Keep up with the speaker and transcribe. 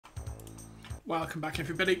Welcome back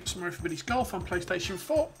everybody, it's more Everybody's Golf on PlayStation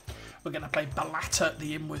 4. We're going to play Balata,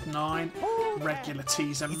 the in with 9, regular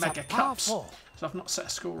teaser, mega cups. So I've not set a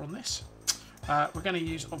score on this. We're going to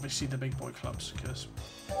use obviously the big boy clubs, because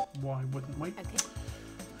why wouldn't we? Okay.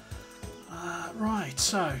 Right,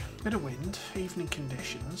 so, bit of wind, evening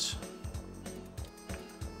conditions.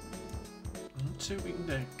 Let's see what we can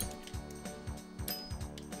do.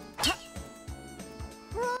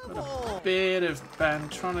 Got a bit of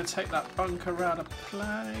bend, trying to take that bunker out of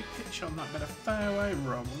play. Pitch on that bit of fairway,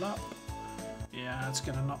 roll up. Yeah, it's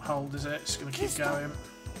going to not hold, is it? It's going to keep going.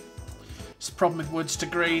 It's the problem with woods to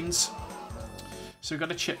greens. So we've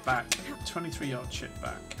got a chip back, 23-yard chip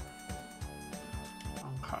back.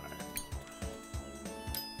 Okay.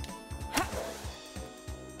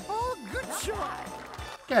 Oh, good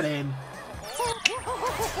shot! Get in.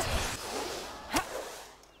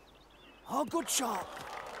 Oh, good shot!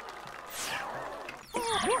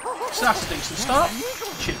 So that's a decent start.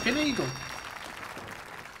 Chipping eagle.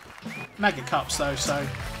 Mega cups though, so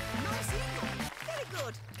Nice eagle. Very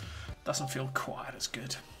good. doesn't feel quite as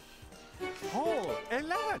good. Oh,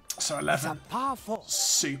 11. So It's 11. a par 4.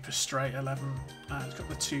 Super straight 11. It's got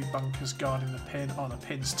the 2 bunkers guarding the pin. Oh, the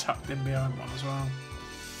pin's tucked in behind one as well.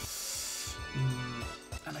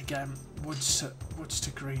 And again, woods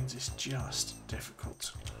to greens is just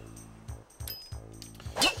difficult.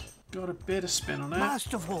 Got a bit of spin on it.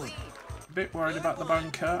 Masterful. A bit worried about the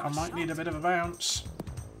bunker. I might need a bit of a bounce.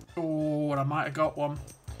 Oh, and I might have got one.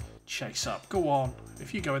 Chase up. Go on.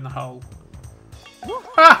 If you go in the hole.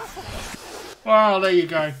 Ah! Well, there you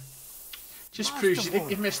go. Just proves you think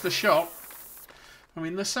you've missed the shot. I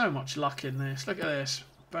mean, there's so much luck in this. Look at this.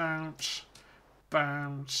 Bounce.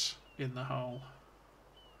 Bounce. In the hole.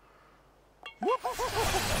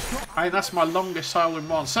 I mean, that's my longest hole in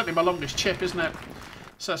one. Certainly my longest chip, isn't it?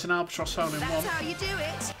 So it's an albatross hole in one. That's how you do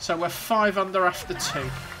it. So we're 5 under after 2.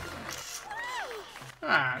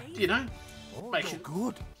 You know, making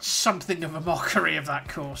Good. something of a mockery of that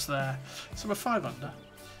course there. So we're 5 under.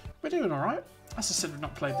 We're doing all right. As I said, we've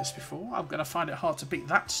not played this before. I'm going to find it hard to beat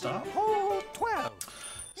that start. Oh, 12.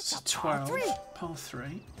 It's a par 12, 3. par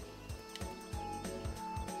 3.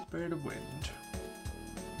 Bit of wind.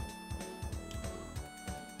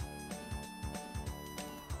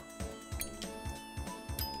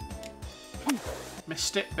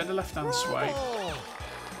 Missed it, bit of left-hand sway.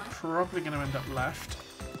 Probably going to end up left.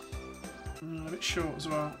 A bit short as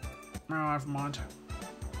well. No, never mind.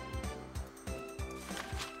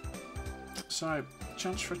 So,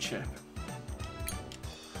 chance for a chip.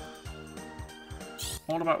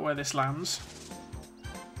 All about where this lands.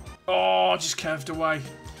 Oh, just curved away.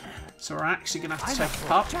 So we're actually going to have to take a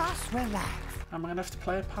putt. Just relax. Am I going to have to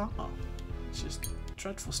play a putt? It's just a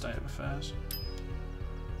dreadful state of affairs.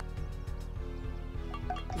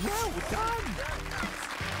 Well done.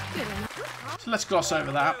 So let's gloss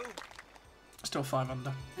over that. Still 5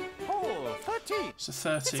 under. Oh, 13. So It's a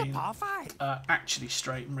 13 par 5. actually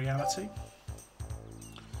straight in reality.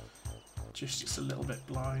 Just it's a little bit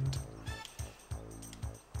blind.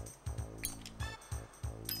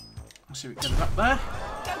 Let's see if we can get it up there.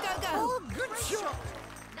 Go, go, go. Oh, good shot.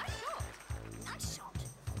 Nice shot. Nice shot.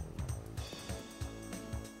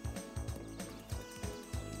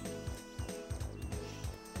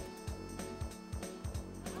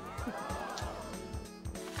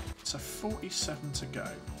 So 47 to go.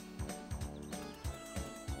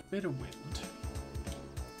 Bit of wind.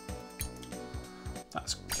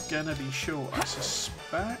 That's gonna be short, I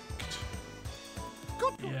suspect.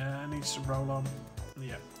 Good. Yeah, it needs to roll on.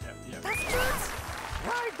 Yeah. That's good.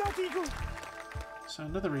 Right, that eagle. So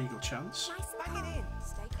another eagle chance. Nice and Bang it in.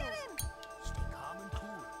 Stay calm. Stay calm and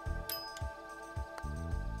cool.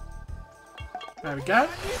 There we go.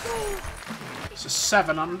 So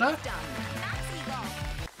 7 under. Done. Nice eagle.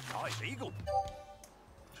 Nice eagle.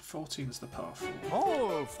 14's the par 4.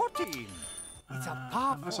 Oh, 14. It's a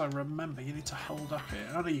par As I remember, you need to hold up here.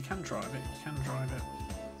 Oh no, you can drive it. You can drive it.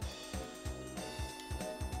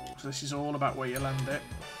 So this is all about where you land it.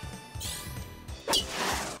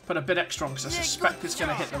 Put a bit extra on because I suspect it's going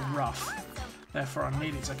to hit the rough. Therefore, I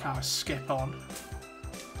need it to kind of skip on.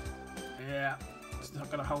 Yeah, it's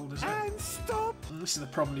not going to hold, is it? And stop. And this is the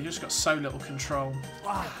problem. You just got so little control.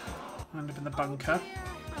 End up in the bunker.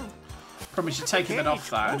 Problem is, you take a bit off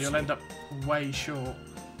that, and you'll end up way short.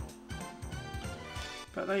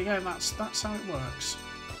 But there you go. That's how it works.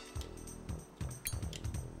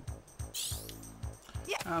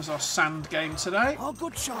 How's our sand game today? Oh,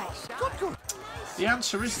 good shot. Good. The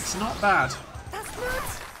answer is it's not bad. That's good.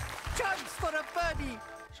 Chance for a birdie.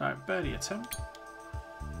 So, birdie attempt.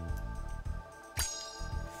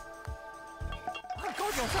 I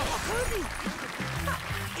got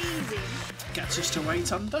Easy. Gets us to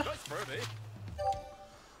 8 under.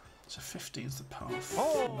 So 15's the par 4.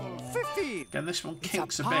 Oh, 15. Again, this one It's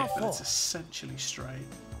kinks a a bit, par but it's 4. essentially straight.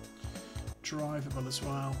 Drivable as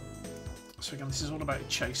well. So again, this is all about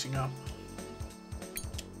chasing up.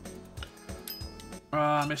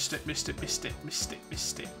 Ah, missed it, missed it, missed it, missed it,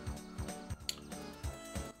 missed it.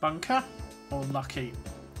 Bunker or lucky?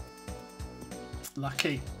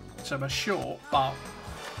 Lucky. So we're short, but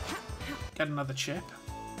get another chip.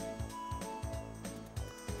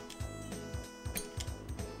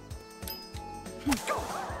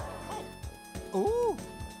 Ooh,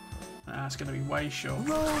 That's going to be way short.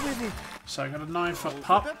 roll with it. So I got a 9-foot The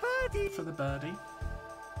putt birdie. for the birdie.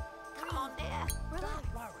 Come on, dear. Relax.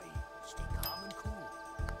 Worry. Stay calm and cool.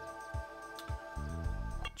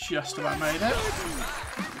 Just about made it.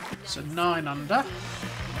 So 9 under. Nice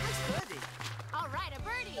birdie. All right, a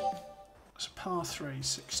birdie. It's a par 3,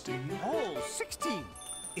 16. Hole 16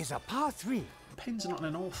 is a par 3. Pin's not in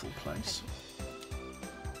an awful place.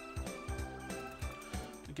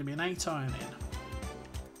 Give me an 8 iron in.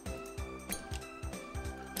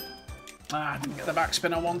 Ah, I didn't get the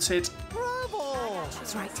backspin I wanted. Bravo!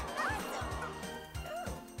 That's right.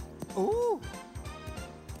 Ooh,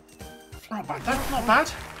 Not bad though, not bad.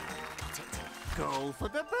 go for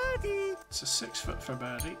the birdie. It's a 6-foot for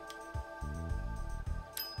birdie.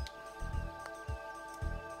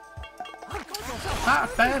 That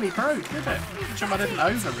barely broke, did it? Good job I didn't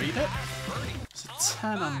overread it. It's a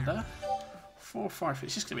 10 under. 4 or 5.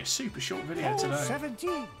 It's just going to be a super short video Hole today.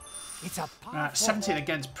 17. It's a par 4. 17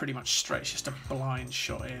 again's pretty much straight. It's just a blind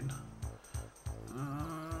shot in.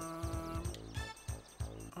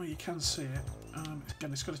 Oh, you can see it.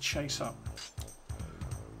 Again, it's got to chase up.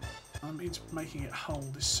 That means making it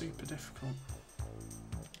hold is super difficult.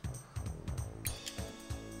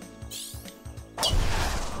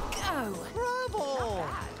 Go. Bravo!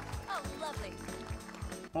 Oh, lovely.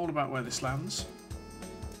 All about where this lands.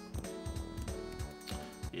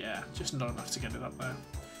 Yeah, just not enough to get it up there.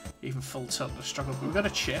 Even full tilt, I struggled. But we've got a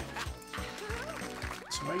chip.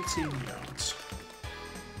 So 18 yards.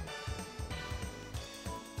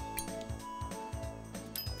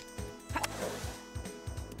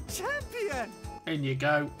 Champion! In you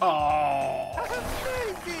go. Oh!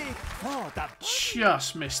 Amazing! Oh, that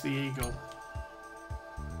Just missed the eagle.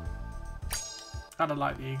 I don't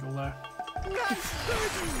like the eagle there. nice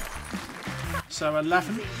birdie! So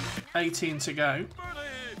 11, 18 to go.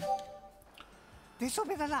 This will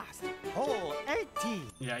be the last. Hole 18.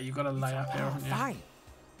 Yeah, you've got to lay up here, haven't you? Fine.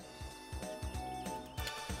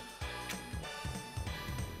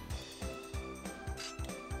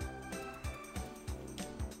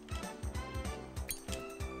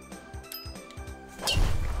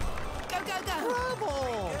 Go, go, go.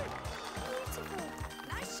 Bravo! Beautiful.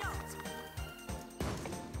 Nice shot.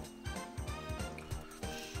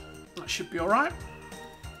 That should be alright.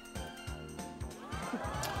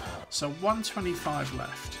 So 125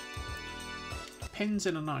 left. Pin's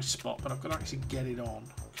in a nice spot, but I've got to actually get it on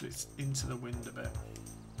because it's into the wind a bit.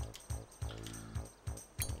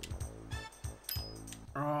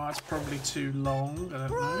 Oh, it's probably too long. I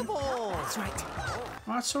don't know. Bravo! That's right. Oh,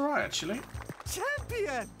 that's alright actually.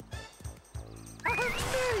 Champion!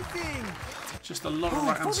 Amazing! Just a lot of Oh,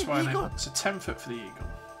 right hand for the swinging. eagle. It's a 10-foot for the eagle.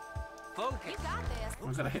 You got this.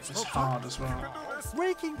 We've got to hit this hard as well.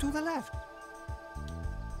 Breaking to the left.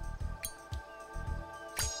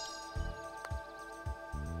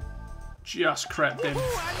 Just crept in. Ooh,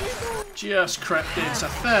 and you go. Just crept in. So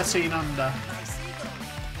 13 under. Nice eagle.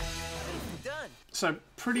 Done. So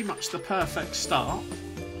pretty much the perfect start.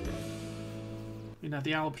 You know,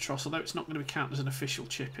 the albatross, although it's not going to be counted as an official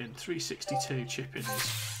chip-in, 362 chip-in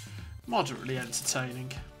is moderately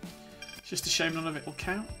entertaining. It's just a shame none of it will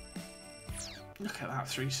count. Look at that,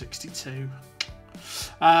 362.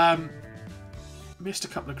 Missed a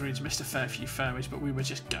couple of greens, missed a fair few fairways, but we were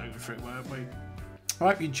just going for it, weren't we? I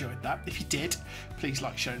hope you enjoyed that. If you did, please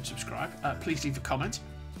like, share and subscribe. Please leave a comment.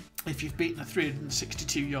 If you've beaten a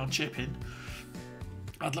 362-yard chip-in,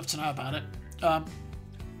 I'd love to know about it.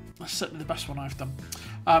 That's certainly the best one I've done.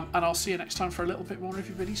 And I'll see you next time for a little bit more of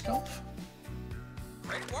everybody's golf.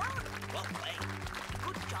 Great work. Well played.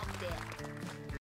 Good job there.